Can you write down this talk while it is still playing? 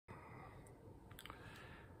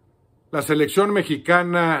La selección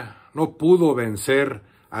mexicana no pudo vencer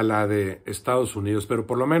a la de Estados Unidos, pero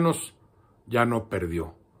por lo menos ya no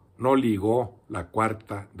perdió. No ligó la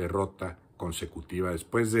cuarta derrota consecutiva.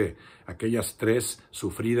 Después de aquellas 3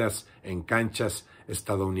 sufridas en canchas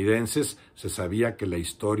estadounidenses, se sabía que la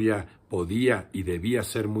historia podía y debía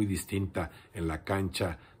ser muy distinta en la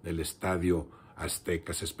cancha del Estadio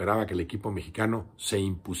Azteca. Se esperaba que el equipo mexicano se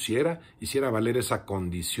impusiera, hiciera valer esa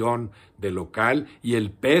condición de local y el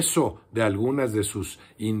peso de algunas de sus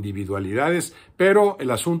individualidades, pero el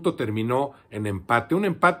asunto terminó en empate, un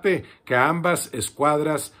empate que a ambas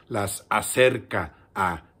escuadras las acerca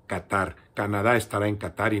a Qatar. Canadá estará en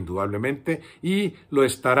Qatar indudablemente y lo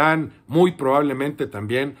estarán muy probablemente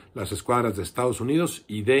también las escuadras de Estados Unidos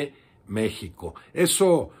y de México.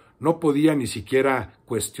 Eso no podía ni siquiera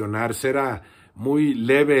cuestionarse, era muy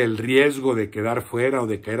leve el riesgo de quedar fuera o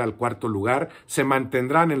de caer al cuarto lugar. Se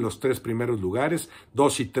mantendrán en los 3 primeros lugares,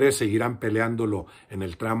 2 y 3 seguirán peleándolo en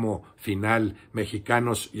el tramo final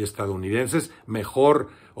mexicanos y estadounidenses. Mejor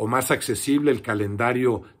o más accesible el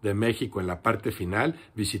calendario de México en la parte final,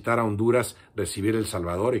 visitar a Honduras, recibir El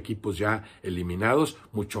Salvador, equipos ya eliminados,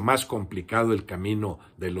 mucho más complicado el camino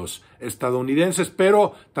de los estadounidenses,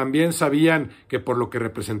 pero también sabían que por lo que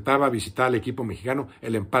representaba visitar al equipo mexicano,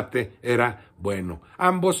 el empate era bueno.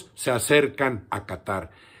 Ambos se acercan a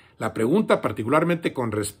Qatar. La pregunta, particularmente con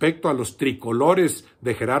respecto a los tricolores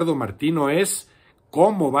de Gerardo Martino, es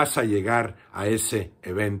 ¿cómo vas a llegar a ese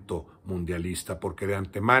evento mundialista? Porque de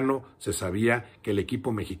antemano se sabía que el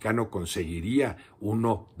equipo mexicano conseguiría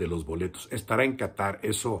uno de los boletos. Estará en Qatar,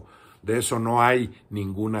 de eso no hay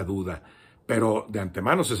ninguna duda. Pero de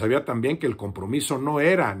antemano se sabía también que el compromiso no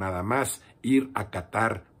era nada más ir a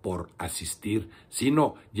Qatar por asistir,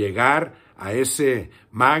 sino llegar a ese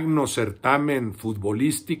magno certamen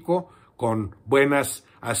futbolístico con buenas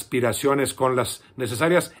aspiraciones, con las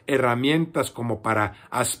necesarias herramientas como para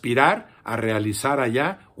aspirar a realizar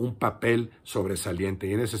allá un papel sobresaliente.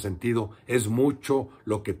 Y en ese sentido es mucho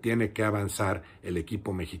lo que tiene que avanzar el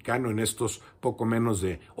equipo mexicano en estos poco menos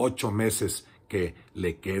de 8 meses que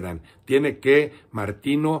le quedan. Tiene que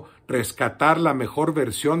Martino rescatar la mejor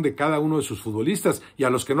versión de cada uno de sus futbolistas y a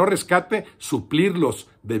los que no rescate, suplirlos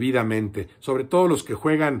debidamente, sobre todo los que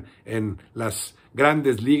juegan en las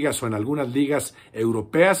grandes ligas o en algunas ligas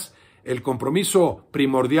europeas. El compromiso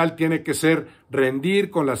primordial tiene que ser rendir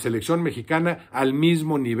con la selección mexicana al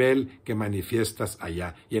mismo nivel que manifiestas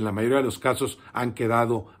allá. Y en la mayoría de los casos han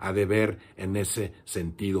quedado a deber en ese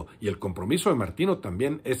sentido. Y el compromiso de Martino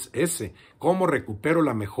también es ese. ¿Cómo recupero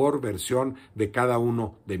la mejor versión de cada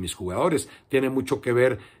uno de mis jugadores? Tiene mucho que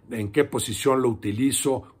ver en qué posición lo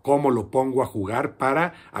utilizo, cómo lo pongo a jugar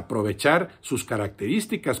para aprovechar sus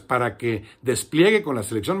características, para que despliegue con la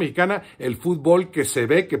selección mexicana el fútbol que se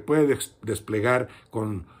ve que puede desplegar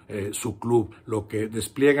con su club, lo que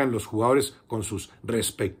despliegan los jugadores con sus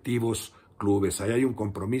respectivos clubes. Ahí hay un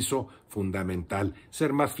compromiso fundamental,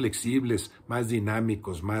 ser más flexibles, más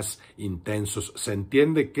dinámicos, más intensos. Se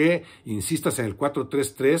entiende que insistas en el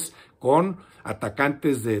 4-3-3 con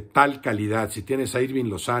atacantes de tal calidad. Si tienes a Irving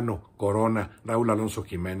Lozano, Corona, Raúl Alonso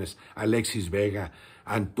Jiménez, Alexis Vega,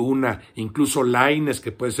 Antuna, incluso Lainez,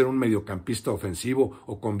 que puede ser un mediocampista ofensivo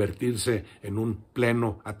o convertirse en un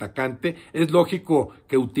pleno atacante, es lógico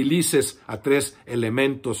que utilices a 3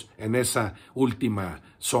 elementos en esa última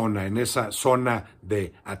zona, en esa zona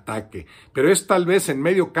de ataque. Pero es tal vez en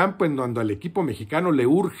medio campo en donde al equipo mexicano le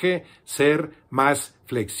urge ser más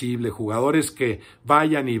flexible, jugadores que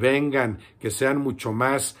vayan y vengan, que sean mucho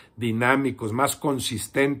más dinámicos, más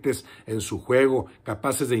consistentes en su juego,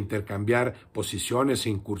 capaces de intercambiar posiciones,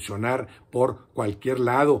 incursionar por cualquier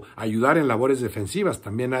lado, ayudar en labores defensivas.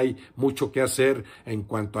 También hay mucho que hacer en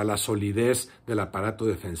cuanto a la solidez del aparato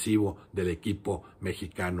defensivo del equipo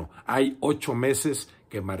mexicano. Hay 8 meses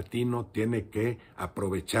que Martino tiene que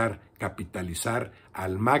aprovechar, capitalizar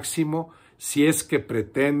al máximo si es que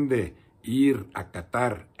pretende ir a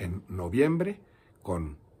Qatar en noviembre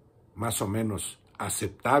con más o menos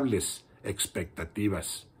aceptables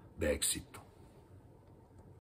expectativas de éxito.